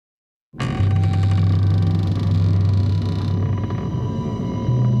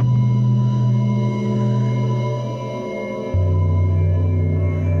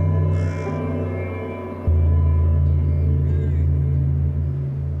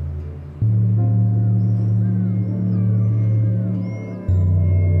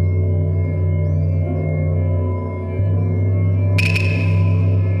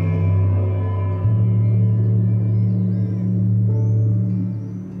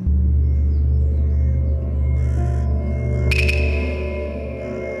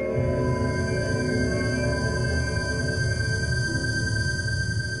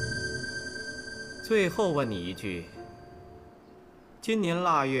最后问你一句：今年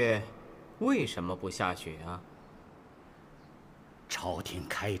腊月为什么不下雪啊？朝廷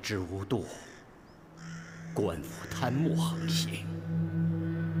开支无度，官府贪墨横行，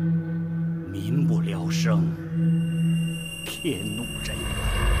民不聊生，天怒人怨。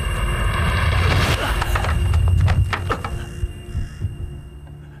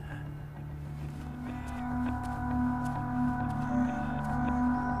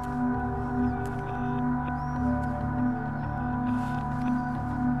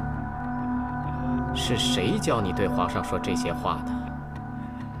 是谁教你对皇上说这些话的？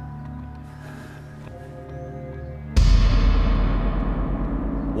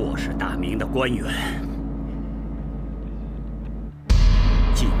我是大明的官员，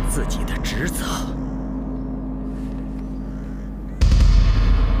尽自己的职责，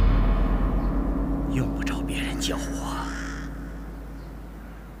用不着别人教我。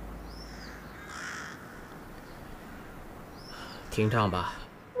听账吧。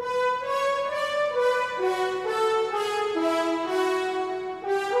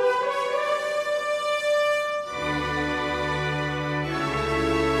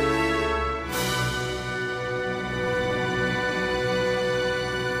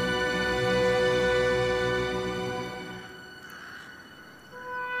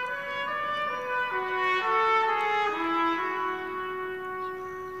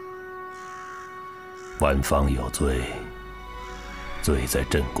 万方有罪，罪在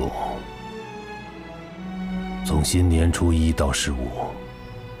朕宫。从新年初1到15，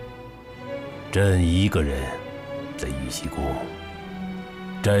朕一个人在玉溪宫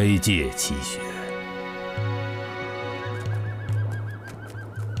斋戒祈雪。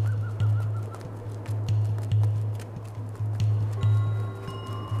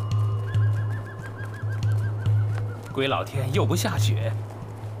鬼老天又不下雪，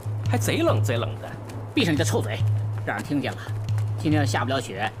还贼冷贼冷的。 闭上你的臭嘴，让人听见了。今天下不了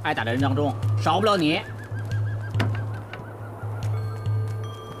雪，挨打的人当中少不了你。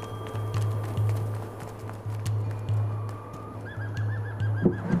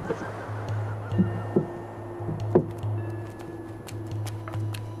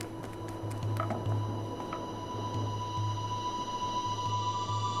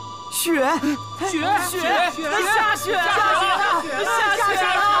雪，下雪了！下雪了！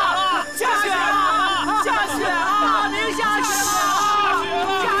大明下雪了！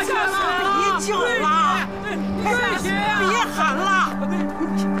下雪了！别叫了，别喊了！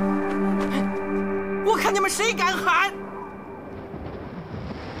我看你们谁敢喊！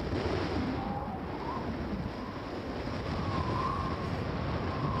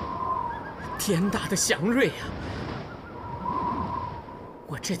天大的祥瑞啊！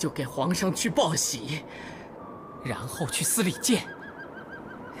我这就给皇上去报喜，然后去司礼监。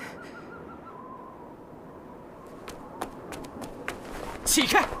 起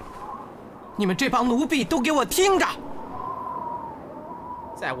开！你们这帮奴婢都给我听着！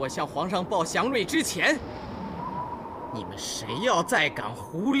在我向皇上报祥瑞之前，你们谁要再敢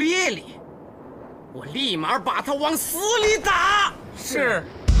胡咧咧，我立马把他往死里打！是。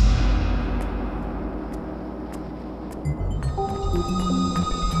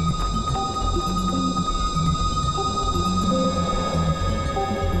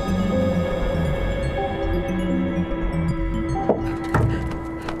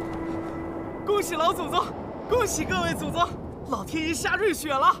恭喜老祖宗！恭喜各位祖宗！老天爷下瑞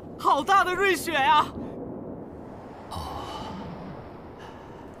雪了，好大的瑞雪呀！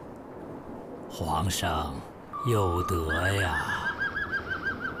皇上有德呀！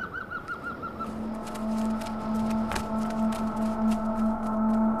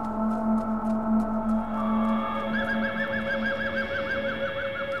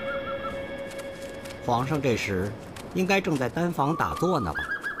皇上这时应该正在丹房打坐呢吧？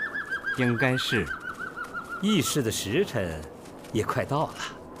应该是。议事的时辰也快到了，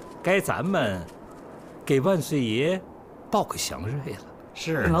该咱们给万岁爷报个祥瑞了。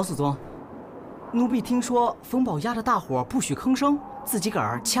是。老祖宗，奴婢听说冯宝压着大伙不许吭声，自己个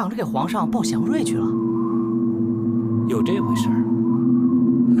儿抢着给皇上报祥瑞去了。有这回事儿？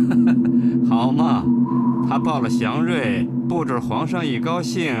好嘛，他报了祥瑞，不准皇上一高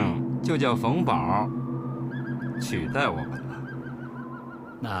兴就叫冯宝取代我们了。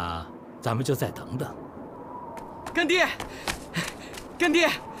那咱们就再等等。干爹，干爹，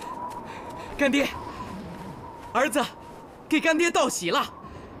干爹，儿子给干爹道喜了。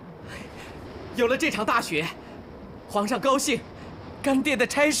有了这场大雪，皇上高兴，干爹的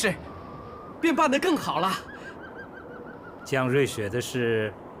差事便办得更好了。降瑞雪的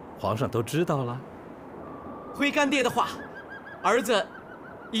事，皇上都知道了。回干爹的话，儿子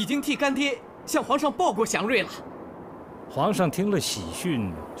已经替干爹向皇上报过祥瑞了。皇上听了喜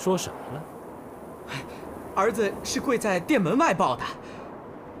讯，说什么了？儿子是跪在殿门外报的，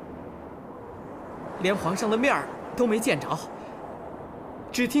连皇上的面儿都没见着，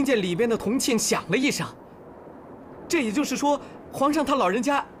只听见里边的铜磬响了一声。这也就是说，皇上他老人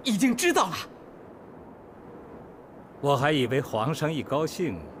家已经知道了。我还以为皇上一高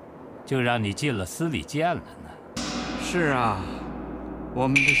兴，就让你进了司礼监了呢。是啊，我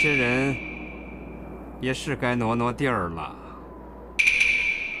们这些人也是该挪挪地儿了。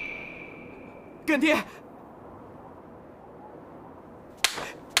干爹，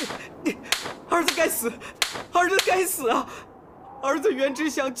儿子该死，儿子该死啊！儿子原只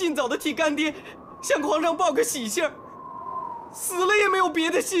想尽早的替干爹向皇上报个喜信儿，死了也没有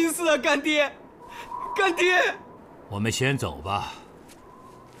别的心思啊，干爹，干爹。我们先走吧。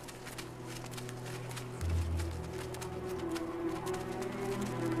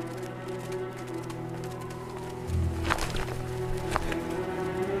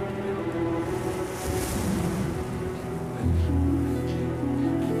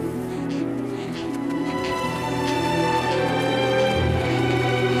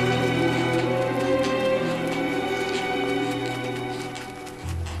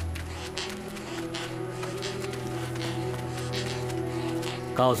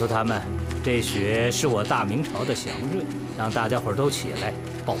告诉他们，这雪是我大明朝的祥瑞，让大家伙都起来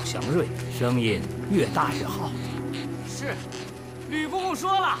报祥瑞，声音越大越好。是，吕公公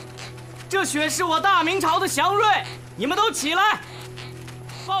说了，这雪是我大明朝的祥瑞，你们都起来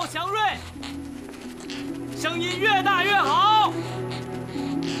报祥瑞，声音越大越好。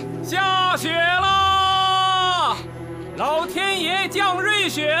下雪啦！老天爷降瑞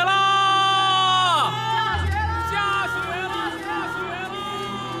雪啦！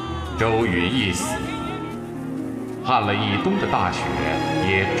周云一死，旱了一冬的大雪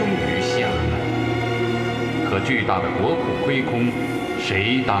也终于下了。可巨大的国库亏空，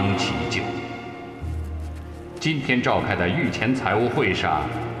谁当其咎？今天召开的御前财务会上，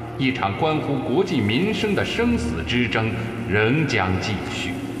一场关乎国计民生的生死之争仍将继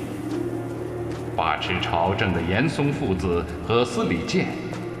续。把持朝政的严嵩父子和司礼监，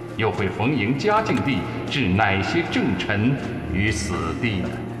又会逢迎嘉靖帝置哪些政臣于死地呢？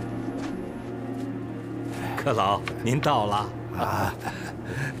阁老，您到了啊！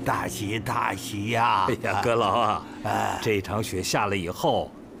大喜大喜呀！哎呀，阁老啊，这场雪下了以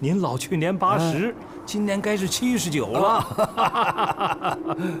后，您老去年80，今年该是79了。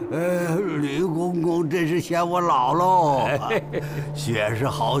吕公公真是嫌我老喽。雪是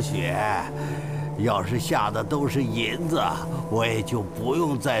好雪，要是下的都是银子，我也就不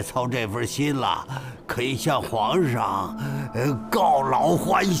用再操这份心了，可以向皇上告老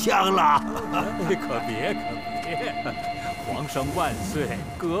还乡了。可别，皇上万岁，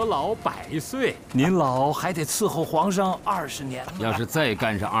阁老100岁，您老还得伺候皇上20年呢。要是再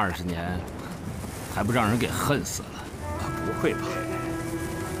干上20年，还不让人给恨死了？不会吧？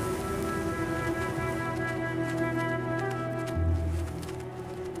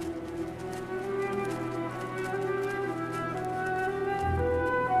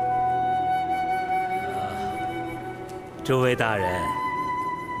诸位大人，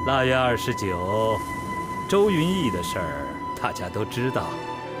腊月29，周云逸的事儿大家都知道。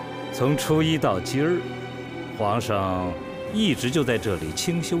从初一到今儿，皇上一直就在这里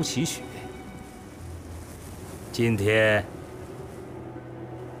清修祈雪。今天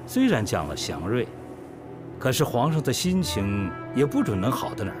虽然降了祥瑞，可是皇上的心情也不准能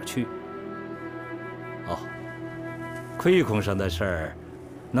好到哪儿去。哦，亏空上的事儿，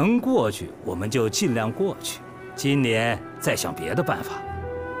能过去我们就尽量过去。今年再想别的办法。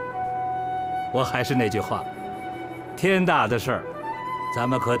我还是那句话，天大的事儿，咱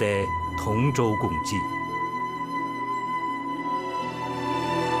们可得同舟共济。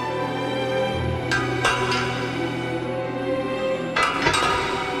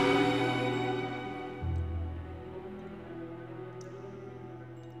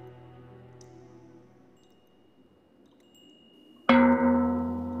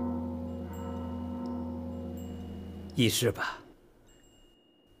议事吧，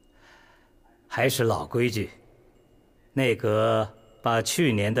还是老规矩，内阁把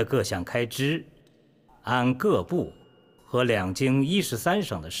去年的各项开支，按各部和两京13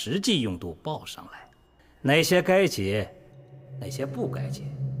省的实际用度报上来，哪些该结，哪些不该结，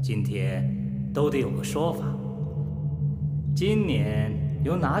今天都得有个说法。今年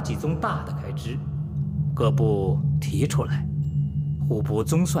有哪几宗大的开支，各部提出来，互不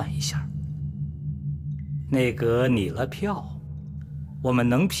综算一下。内阁拟了票，我们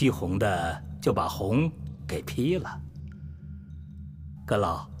能批红的就把红给批了。阁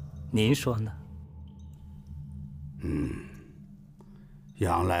老，您说呢？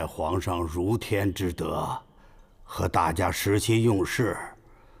仰赖皇上如天之德，和大家实心用事，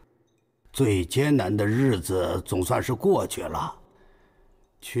最艰难的日子总算是过去了。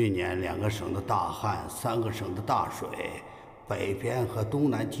去年2个省的大旱，3个省的大水，北边和东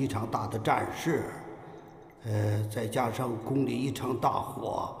南几场大的战事，再加上宫里一场大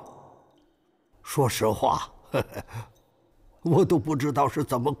火，说实话，我都不知道是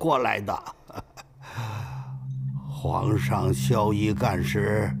怎么过来的。皇上效益干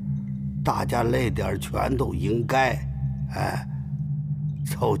时，大家累点全都应该。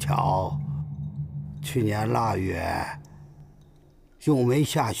凑巧，去年腊月又没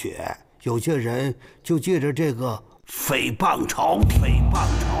下雪，有些人就借着这个诽谤朝廷。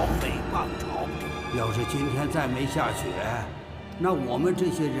要是今天再没下雪，那我们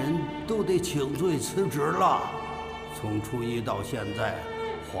这些人都得请罪辞职了。从初一到现在，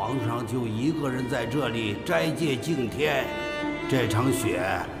皇上就一个人在这里斋戒敬天。这场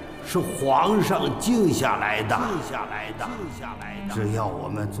雪是皇上敬下来的。只要我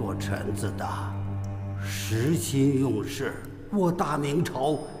们做臣子的实心用事，我大明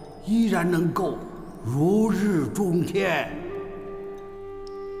朝依然能够如日中天。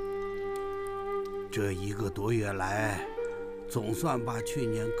这1个多月来，总算把去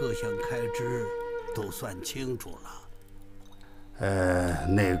年各项开支都算清楚了。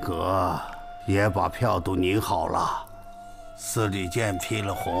内阁也把票都拟好了，司礼监批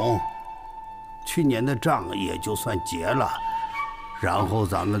了红，去年的账也就算结了。然后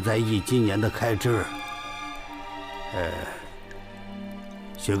咱们再议今年的开支。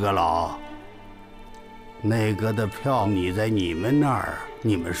薛阁老，内阁的票拟在你们那儿，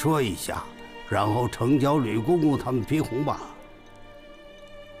你们说一下，然后呈交吕公公他们批红吧。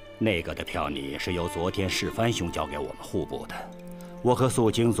内阁的票拟是由昨天世蕃兄交给我们户部的，我和肃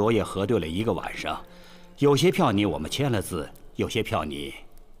清昨夜核对了1个晚上，有些票拟我们签了字，有些票拟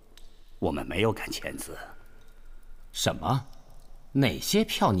我们没有敢签字。什么？哪些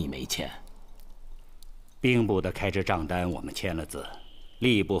票你没签？兵部的开支账单我们签了字，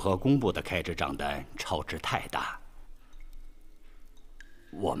吏部和工部的开支账单超支太大，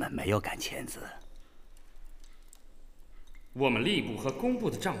我们没有敢签字。我们吏部和工部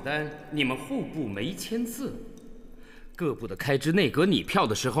的账单，你们户部没签字。各部的开支内阁拟票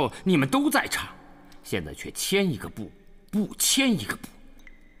的时候，你们都在场，现在却签一个部，不签一个部。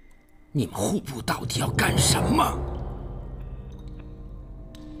你们户部到底要干什么？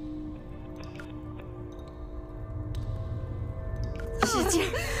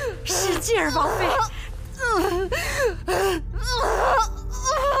使劲儿，王妃！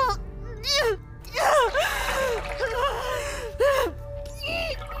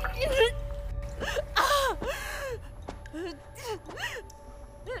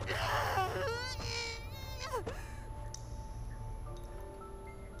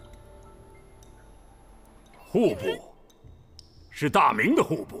户部是大明的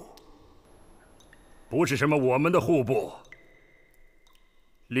户部，不是什么我们的户部。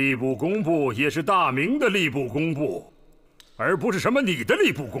吏部工部也是大明的吏部工部，而不是什么你的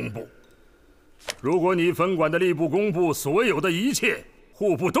吏部工部。如果你分管的吏部工部所有的一切，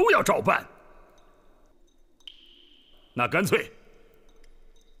户部都要照办，那干脆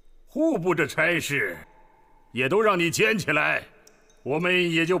户部这差事也都让你兼起来，我们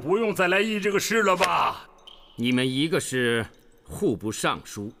也就不用再来议这个事了吧？你们一个是户部尚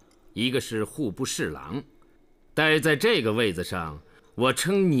书，一个是户部侍郎，待在这个位子上，我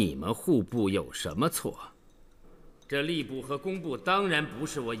称你们户部有什么错？这吏部和工部当然不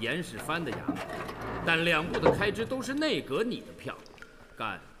是我严世蕃的养子，但两部的开支都是内阁拟的票，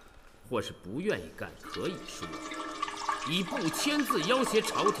干或是不愿意干可以说，以不签字要挟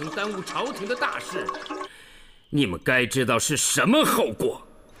朝廷，耽误朝廷的大事，你们该知道是什么后果？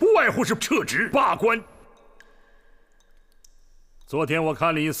不外乎是撤职罢官。昨天我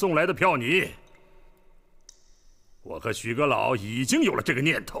看了你送来的票拟，我和许阁老已经有了这个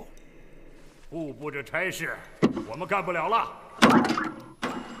念头。户部这差事我们干不了了。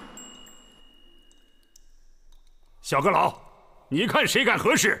小阁老，你看谁干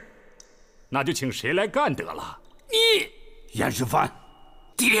何事，那就请谁来干得了。你严世蕃，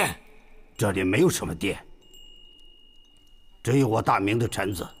爹，这里没有什么爹，只有我大明的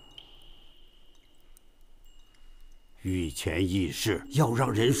臣子。御前议事要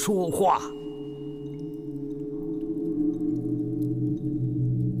让人说话。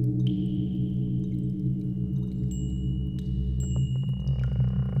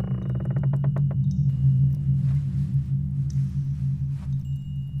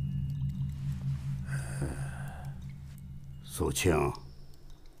肃清，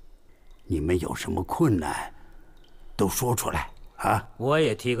你们有什么困难，都说出来啊！我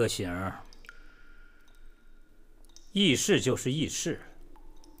也提个醒儿，议事就是议事，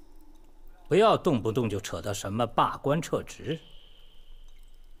不要动不动就扯到什么罢官撤职。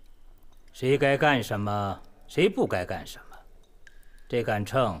谁该干什么，谁不该干什么，这杆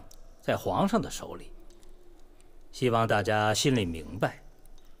秤在皇上的手里。希望大家心里明白。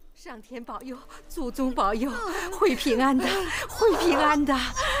上天保佑，祖宗保佑，会平安的，会平安的。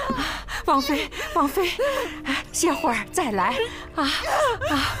王妃，王妃，歇会儿再来。往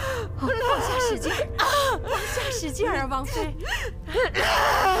下使劲，往下使劲啊，王妃。往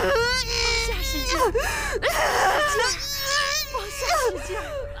下使劲，往下使劲。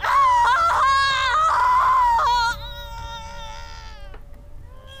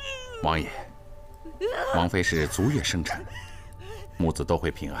王爷，王妃是足月生辰，母子都会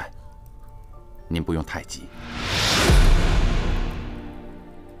平安，您不用太急。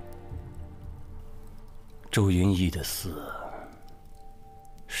周云逸的死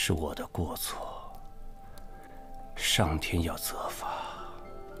是我的过错，上天要责罚，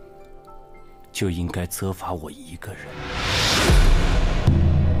就应该责罚我一个人。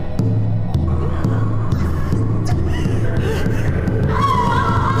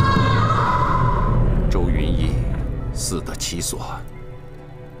周云逸死得其所，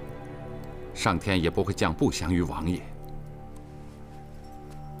上天也不会降不祥于王爷，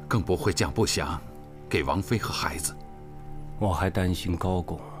更不会降不祥给王妃和孩子。我还担心高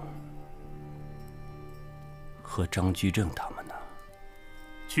拱和张居正他们呢。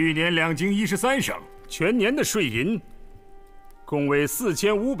去年两京13省全年的税银共为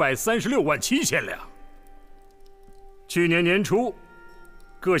4536万7千两。去年年初，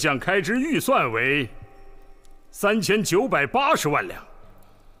各项开支预算为3980万两。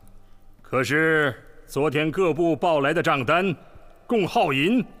可是昨天各部报来的账单，共耗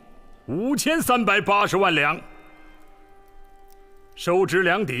银5380万两，收支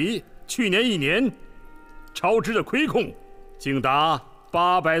两抵去年一年超支的亏空竟达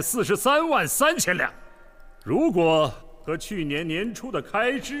843万3千两。如果和去年年初的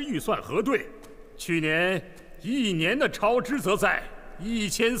开支预算核对，去年一年的超支则在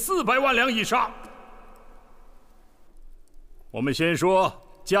1400万两以上。我们先说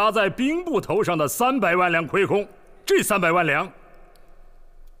加在兵部头上的300万两亏空，这300万两，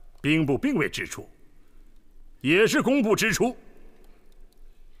兵部并未支出，也是工部支出。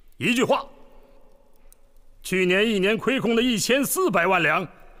一句话，去年一年亏空的1400万两，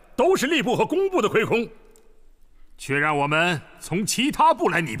都是吏部和工部的亏空，却让我们从其他部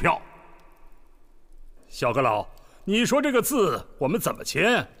来拟票。小阁老，你说这个字我们怎么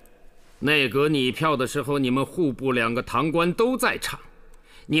签？内阁拟票的时候，你们户部2个堂官都在场，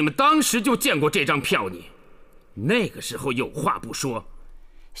你们当时就见过这张票拟，那个时候有话不说，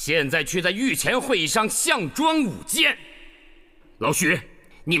现在却在御前会议上项庄舞剑。老许，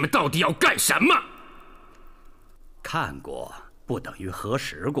你们到底要干什么？看过不等于核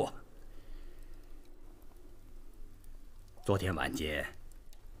实过。昨天晚间，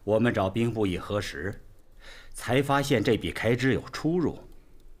我们找兵部一核实，才发现这笔开支有出入。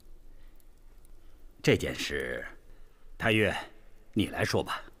这件事，太岳，你来说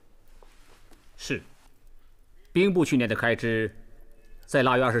吧。是，兵部去年的开支，在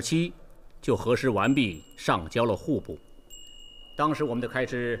腊月27就核实完毕，上交了户部。当时我们的开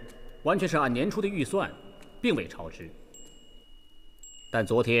支完全是按年初的预算，并未超支。但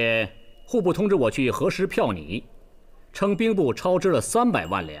昨天户部通知我去核实票拟，称兵部超支了300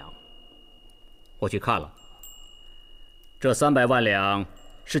万两。我去看了，这300万两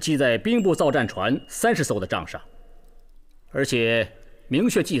是记在兵部造战船30艘的账上，而且明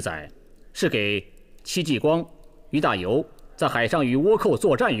确记载是给戚继光、于大猷在海上与倭寇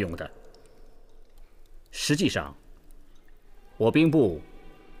作战用的。实际上，我兵部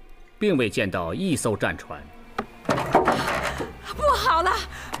并未见到一艘战船。不好了，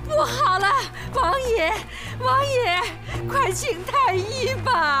不好了！王爷，王爷，快请太医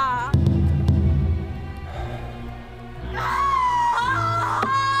吧！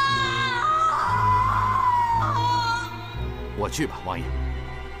我去吧，王爷。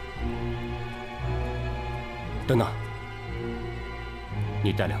等等，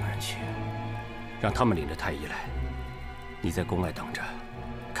你带2个人去，让他们领着太医来。你在宫外等着，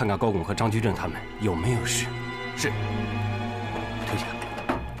看看高拱和张居正他们有没有事。是。退下。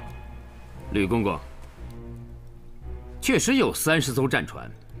吕公公，确实有30艘战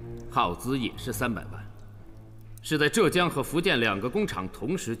船，耗资也是300万，是在浙江和福建2个工厂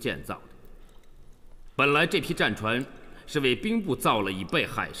同时建造的。本来这批战船是为兵部造了以备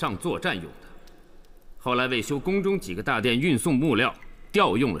海上作战用的，后来为修宫中几个大殿运送木料，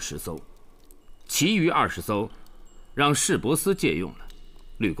调用了10艘，其余20艘让市舶司借用了。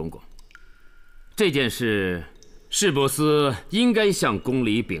吕公公，这件事市舶司应该向宫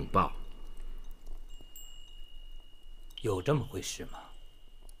里禀报。有这么回事吗？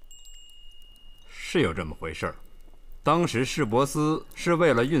是有这么回事儿。当时市舶司是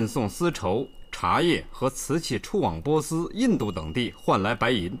为了运送丝绸、茶叶和瓷器出往波斯、印度等地换来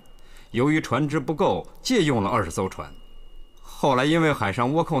白银，由于船只不够，借用了20艘船。后来因为海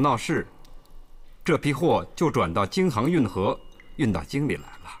上倭寇闹事，这批货就转到京杭运河，运到京里来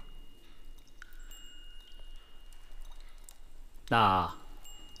了。那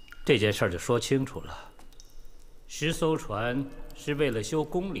这件事就说清楚了。10艘船是为了修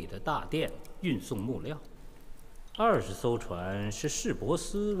宫里的大殿，运送木料；20艘船是市舶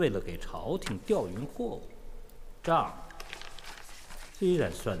司为了给朝廷调运货物。账虽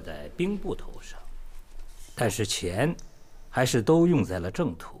然算在兵部头上，但是钱还是都用在了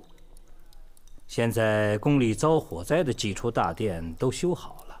正途。现在宫里遭火灾的几处大殿都修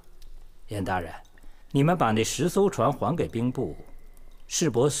好了，严大人，你们把那10艘船还给兵部，市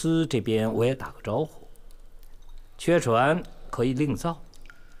舶司这边我也打个招呼。缺船可以另造，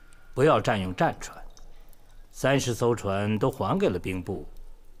不要占用战船。30艘船都还给了兵部，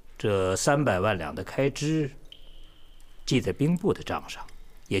这300万两的开支记在兵部的账上，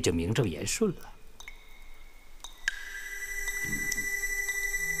也就名正言顺了。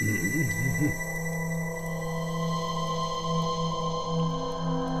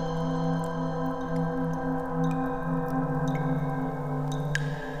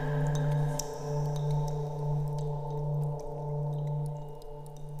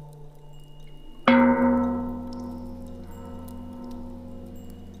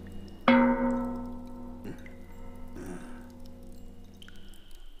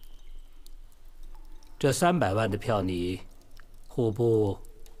这300万的票拟，户部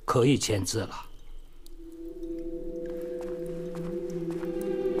可以签字了。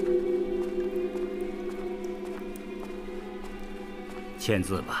签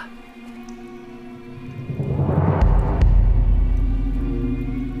字吧。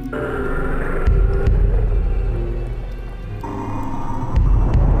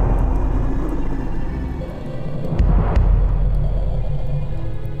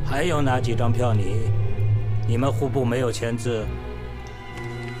还有哪几张票拟？你们户部没有签字？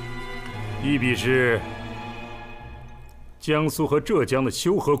一笔是江苏和浙江的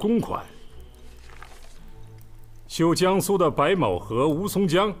修河公款，修江苏的白卯河、吴淞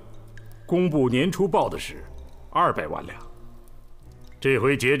江，工部年初报的是200万两，这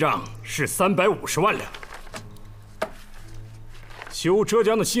回结账是350万两。修浙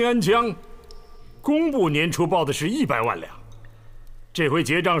江的新安江，工部年初报的是100万两，这回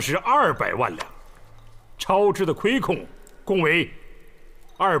结账是200万两。超支的亏空共为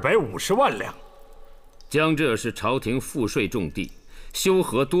250万两。江浙是朝廷赋税重地，修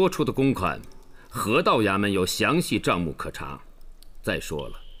河多出的公款，河道衙门有详细账目可查。再说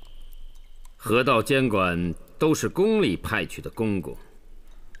了，河道监管都是宫里派去的公公，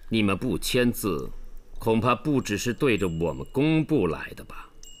你们不签字，恐怕不只是对着我们工部来的吧？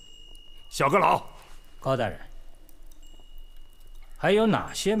小阁老，高大人，还有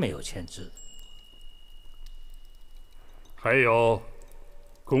哪些没有签字？还有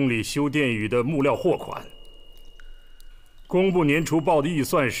宫里修殿宇的木料货款，工部年初报的预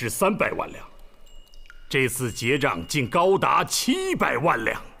算是300万两，这次结账竟高达700万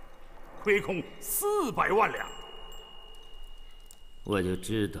两，亏空400万两。我就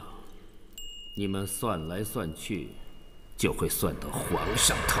知道，你们算来算去，就会算到皇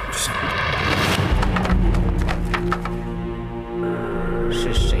上头上。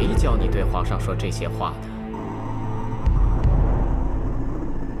是谁教你对皇上说这些话的？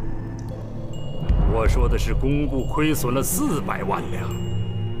我说的是工部亏损了400万两，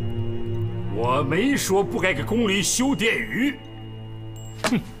我没说不该给宫里修殿宇。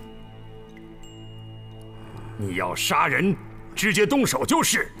哼！你要杀人，直接动手就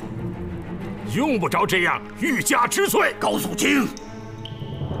是，用不着这样欲加之罪。高肃清，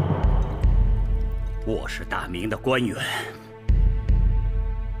我是大明的官员，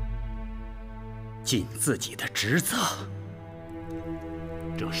尽自己的职责，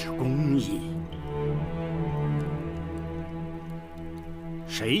这是公义。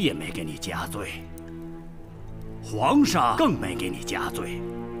谁也没给你加罪，皇上更没给你加罪。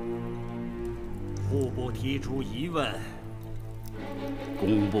户部提出疑问，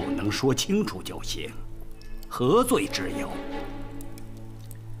工部能说清楚就行，何罪之有？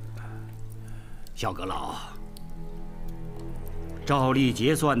小阁老，照例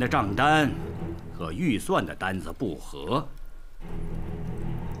结算的账单和预算的单子不合，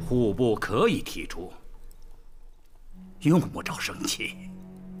户部可以提出，用不着生气。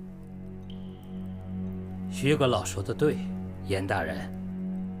徐阁老说的对，严大人，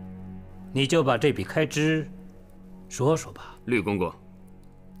你就把这笔开支说说吧。绿公公，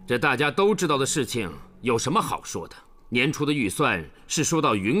这大家都知道的事情有什么好说的？年初的预算是说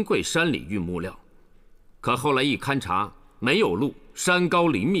到云贵山里运木料，可后来一勘察，没有路，山高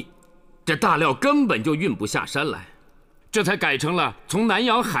林密，这大料根本就运不下山来，这才改成了从南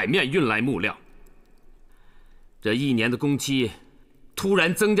洋海面运来木料。这1年的工期，突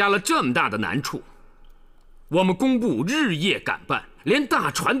然增加了这么大的难处，我们工部日夜赶办，连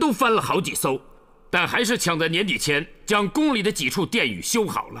大船都翻了好几艘，但还是抢在年底前将宫里的几处殿宇修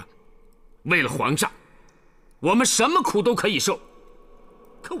好了。为了皇上，我们什么苦都可以受，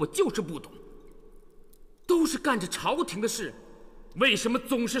可我就是不懂，都是干着朝廷的事，为什么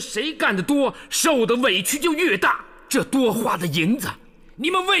总是谁干得多，受的委屈就越大？这多花的银子，你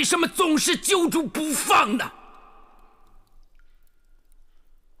们为什么总是揪住不放呢？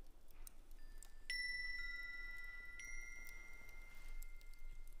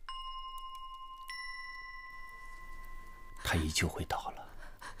他依旧会倒了，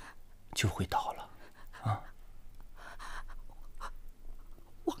就会倒了，啊！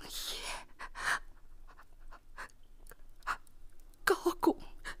王爷，高公、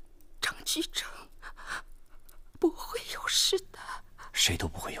张居正不会有事的。谁都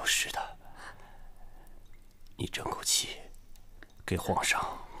不会有事的。你争口气，给皇上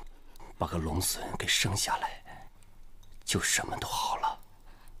把个龙孙给生下来，就什么都好了。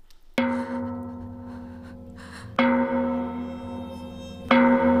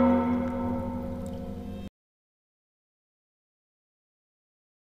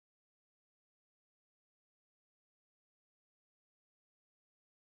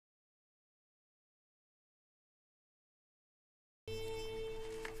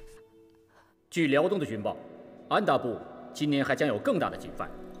据辽东的军报，安大部今年还将有更大的进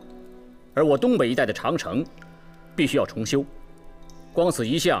犯，而我东北一带的长城必须要重修，光此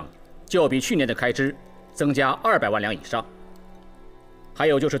一项就要比去年的开支增加200万两以上。还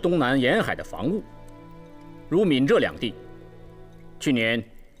有就是东南沿海的防务，如闽浙两地，去年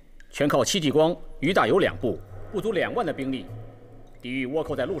全靠戚继光、于大猷两部不足2万的兵力抵御倭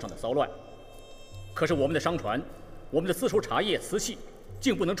寇在路上的骚乱，可是我们的商船、我们的丝绸、茶叶、瓷器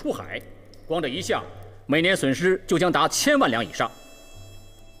竟不能出海。光这一项，每年损失就将达1000万两以上。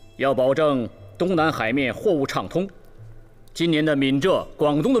要保证东南海面货物畅通，今年的闽浙、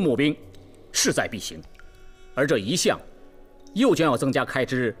广东的募兵势在必行，而这一项又将要增加开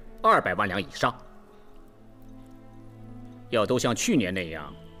支200万两以上。要都像去年那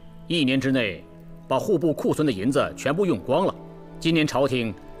样，1年之内把户部库存的银子全部用光了，今年朝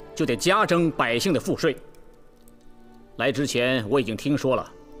廷就得加征百姓的赋税。来之前我已经听说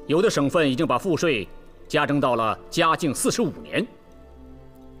了，有的省份已经把赋税加征到了嘉靖45年。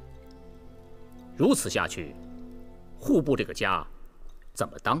如此下去，户部这个家怎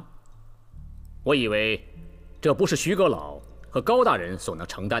么当？我以为这不是徐阁老和高大人所能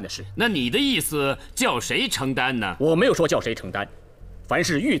承担的事。那你的意思叫谁承担呢？我没有说叫谁承担，凡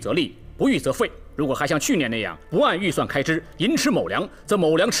事预则立，不预则废。如果还像去年那样不按预算开支，寅吃卯粮，则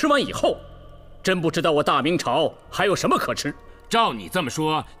卯粮吃完以后，真不知道我大明朝还有什么可吃。照你这么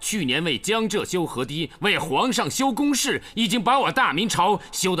说，去年为江浙修河堤，为皇上修宫室，已经把我大明朝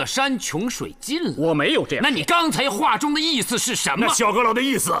修得山穷水尽了。我没有这样。那你刚才话中的意思是什么？那小阁老的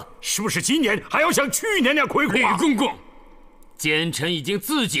意思是不是今年还要像去年那样亏苦啊？吕公公，奸臣已经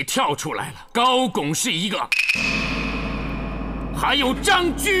自己跳出来了，高拱是一个，还有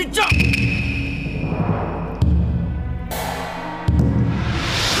张居正。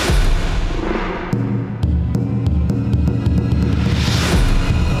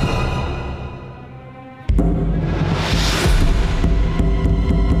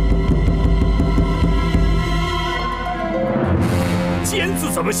奸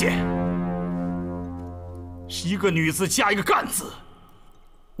字怎么写？是一个女字加一个干字。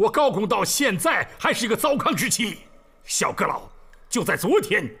我高拱到现在还是一个糟糠之妻。小阁老，就在昨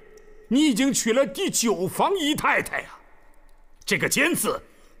天，你已经娶了第9房姨太太啊！这个奸字，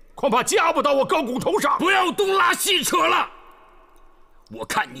恐怕加不到我高拱头上。不要东拉西扯了！我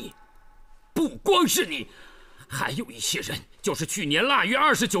看你，不光是你，还有一些人，就是去年腊月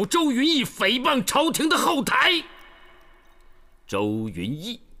29周云逸诽谤朝廷的后台。周云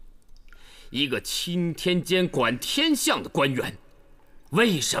逸，一个钦天监管天象的官员，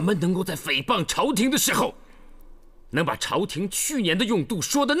为什么能够在诽谤朝廷的时候，能把朝廷去年的用度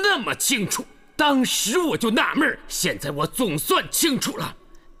说得那么清楚？当时我就纳闷，现在我总算清楚了，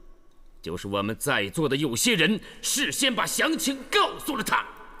就是我们在座的有些人事先把详情告诉了他，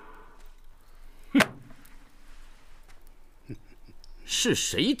是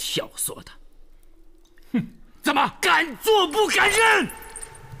谁挑唆的？哼，怎么敢做不敢认？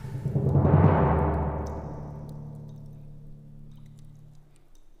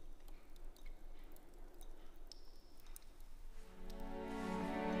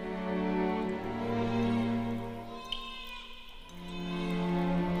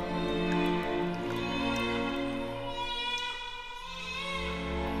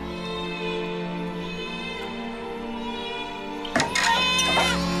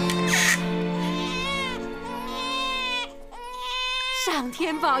上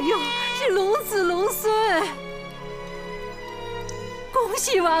天保佑，是龙子龙孙！恭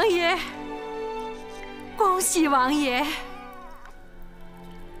喜王爷，恭喜王爷！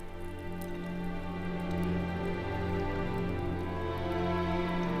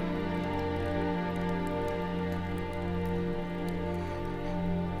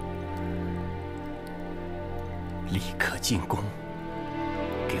立刻进宫，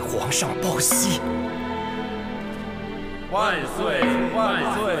给皇上报喜！万岁！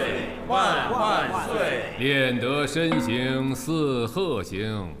万岁！万岁！练得身形似鹤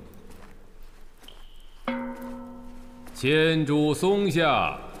形，千株松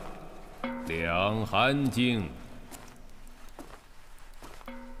下两寒经。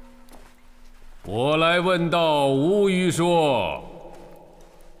我来问道，无语说。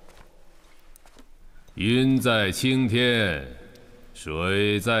云在青天，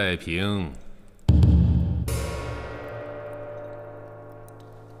水在平。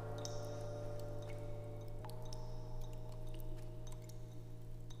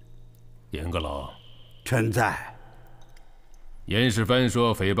严阁老，臣在。严世蕃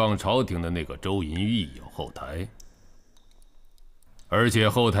说，诽谤朝廷的那个周银玉有后台，而且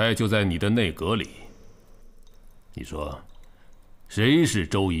后台就在你的内阁里。你说，谁是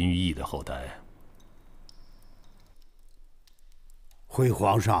周银玉的后台？回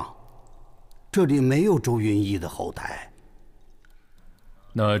皇上，这里没有周云逸的后台。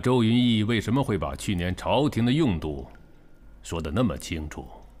那周云逸为什么会把去年朝廷的用度说得那么清楚？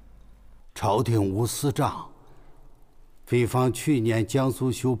朝廷无私账，比方去年江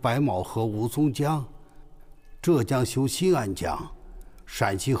苏修白毛河吴淞江，浙江修新安江，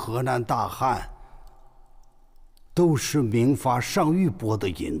陕西河南大旱，都是民发上谕拨的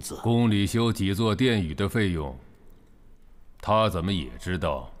银子。宫里修几座殿宇的费用，他怎么也知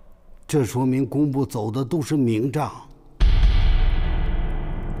道？这说明工部走的都是明账。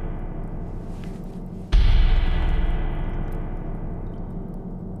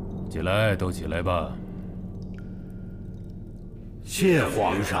起来，都起来吧。谢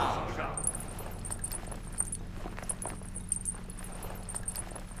皇上。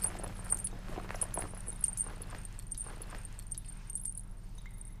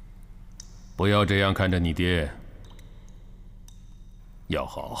不要这样看着你爹，要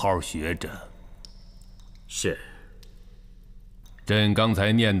好好学着。是。朕刚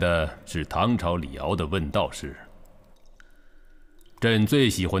才念的是唐朝李敖的问道诗。朕最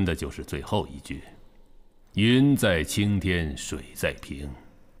喜欢的就是最后一句：“云在青天，水在平。”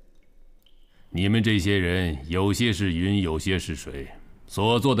你们这些人，有些是云，有些是水，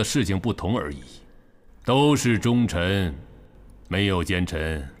所做的事情不同而已，都是忠臣，没有奸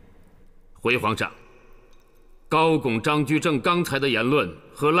臣。回皇上，高拱、张居正刚才的言论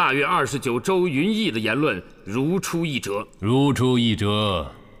和腊月29周云逸的言论如出一辙。如出一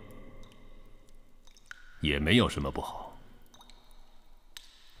辙，也没有什么不好。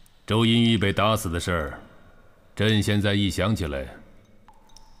周银玉被打死的事儿，朕现在一想起来，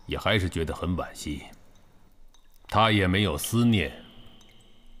也还是觉得很惋惜。他也没有思念，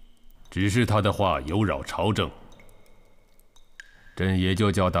只是他的话有扰朝政。朕也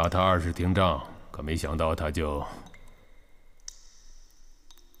就叫打他20廷杖，可没想到他就……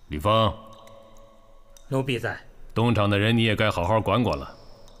吕方，奴婢在。东厂的人你也该好好管管了，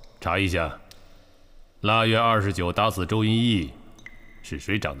查一下，腊月29打死周银逸是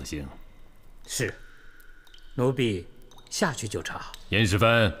谁掌的刑？是，奴婢下去就查。严世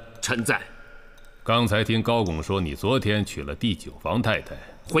蕃，臣在。刚才听高拱说你昨天娶了第9房太太。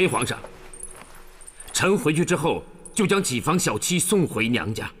回皇上，臣回去之后就将几房小妻送回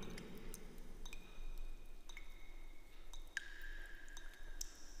娘家。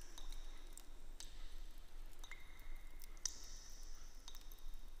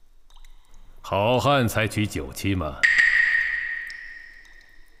好汉才娶9妻嘛。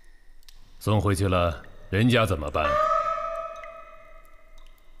送回去了，人家怎么办？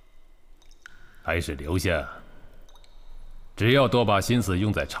还是留下？只要多把心思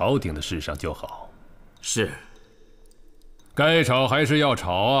用在朝廷的事上就好。是。该吵还是要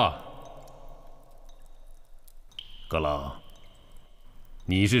吵啊。阁老，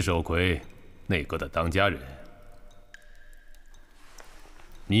你是首魁，内阁的当家人，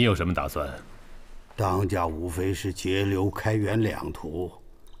你有什么打算？当家无非是节流开源两途。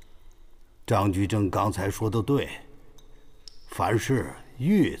张居正刚才说的对，凡事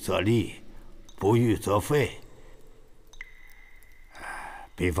预则立，不预则废。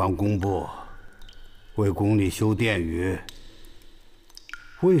比方工部为宫里修殿宇，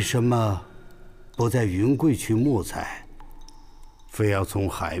为什么不在云贵取木材，非要从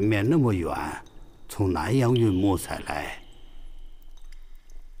海面那么远，从南阳运木材来？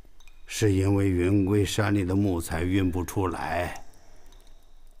是因为云贵山里的木材运不出来。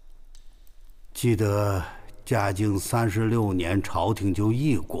记得嘉靖36年，朝廷就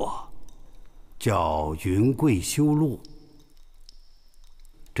议过，叫云贵修路。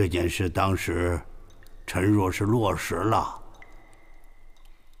这件事当时，臣若是落实了，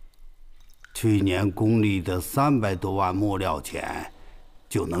去年宫里的300多万木料钱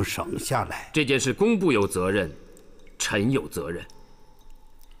就能省下来。这件事工部有责任，臣有责任。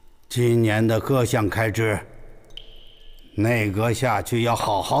今年的各项开支，内阁下去要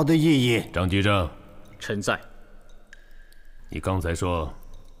好好的议议。张居正，臣在。你刚才说，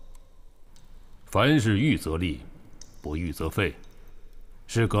凡事预则立，不预则废，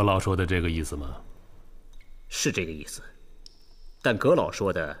是阁老说的这个意思吗？是这个意思，但阁老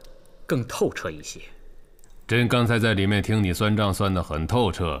说的更透彻一些。朕刚才在里面听你算账算得很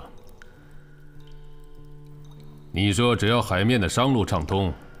透彻。你说只要海面的商路畅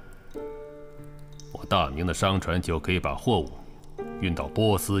通，我大明的商船就可以把货物运到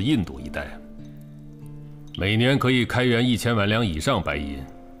波斯、印度一带，每年可以开源1000万两以上白银。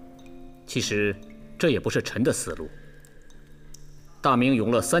其实这也不是臣的思路。大明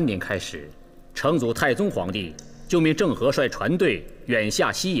永乐3年开始，成祖太宗皇帝就命郑和率船队远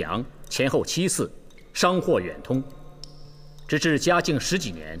下西洋，前后7次，商货远通。直至嘉靖10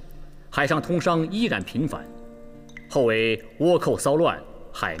几年，海上通商依然频繁，后为倭寇骚乱，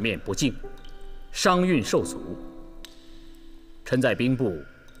海面不静，商运受阻。臣在兵部，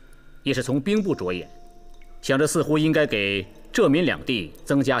也是从兵部着眼，想着似乎应该给浙闽两地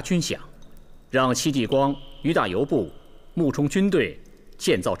增加军饷，让戚继光、于大猷部冒充军队，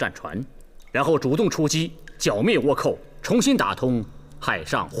建造战船，然后主动出击，剿灭倭寇，重新打通海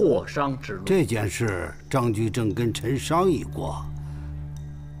上货商之路。这件事，张居正跟臣商议过。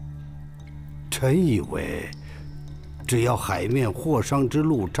臣以为，只要海面货商之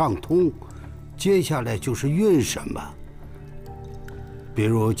路畅通，接下来就是运什么。比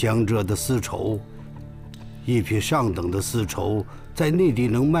如江浙的丝绸，一匹上等的丝绸在内地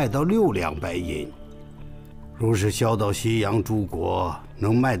能卖到6两白银，如是销到西洋诸国，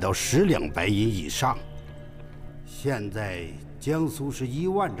能卖到10两白银以上。现在江苏是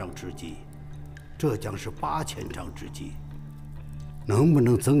1万张织机，浙江是8000张织机，能不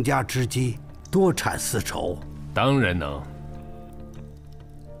能增加织机，多产丝绸？当然能，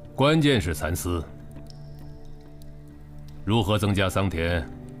关键是蚕丝。如何增加桑田，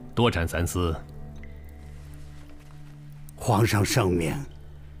多产蚕丝？皇上圣明，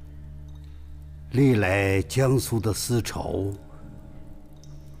历来江苏的丝绸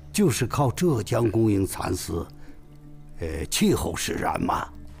就是靠浙江供应蚕丝，气候使然嘛。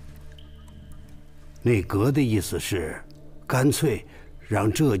内阁的意思是，干脆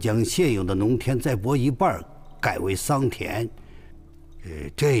让浙江现有的农田再拨一半，改为桑田，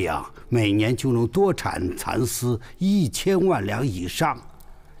这样每年就能多产蚕丝1000万两以上，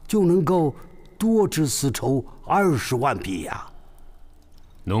就能够多织丝绸20万匹呀。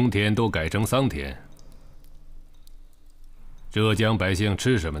农田都改成桑田，浙江百姓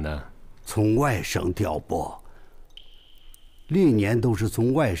吃什么呢？从外省调拨，历年都是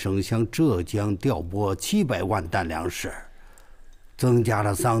从外省向浙江调拨700万担粮食，增加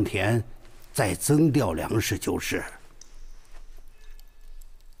了桑田，再增调粮食就是。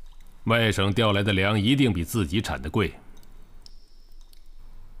外省调来的粮一定比自己产的贵。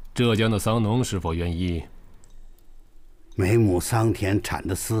浙江的桑农是否愿意？每亩桑田产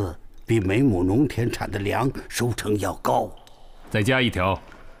的丝比每亩农田产的粮收成要高。再加一条，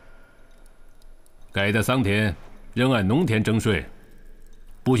改的桑田仍按农田征税，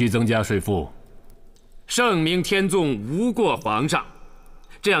不许增加税赋。圣明天纵，无过皇上。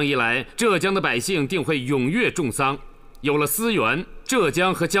这样一来，浙江的百姓定会踊跃种桑。有了丝源，浙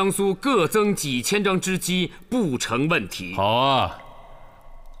江和江苏各增几千张织机，不成问题。好啊，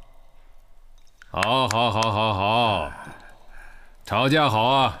好，吵架好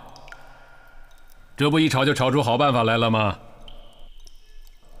啊，这不一吵就吵出好办法来了吗？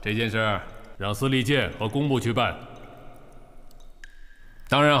这件事让司隶监和工部去办，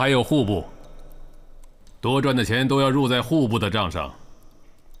当然还有户部，多赚的钱都要入在户部的账上。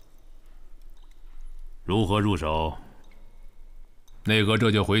如何入手？内阁这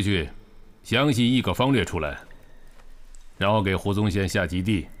就回去，详细议个方略出来，然后给胡宗宪下基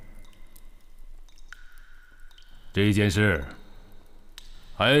地。这件事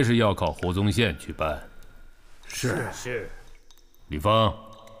还是要靠胡宗宪去办。是。吕方，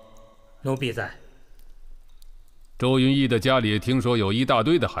奴婢在。周云逸的家里听说有一大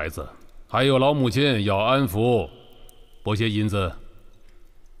堆的孩子，还有老母亲要安抚，拨些银子，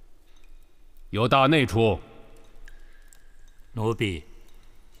由大内出。奴婢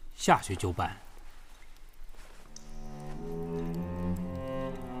下去就办。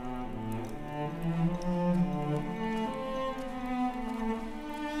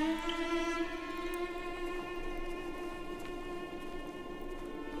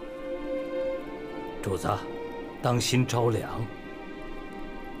主子，当心着凉。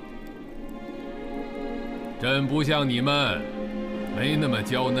朕不像你们，没那么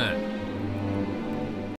娇嫩。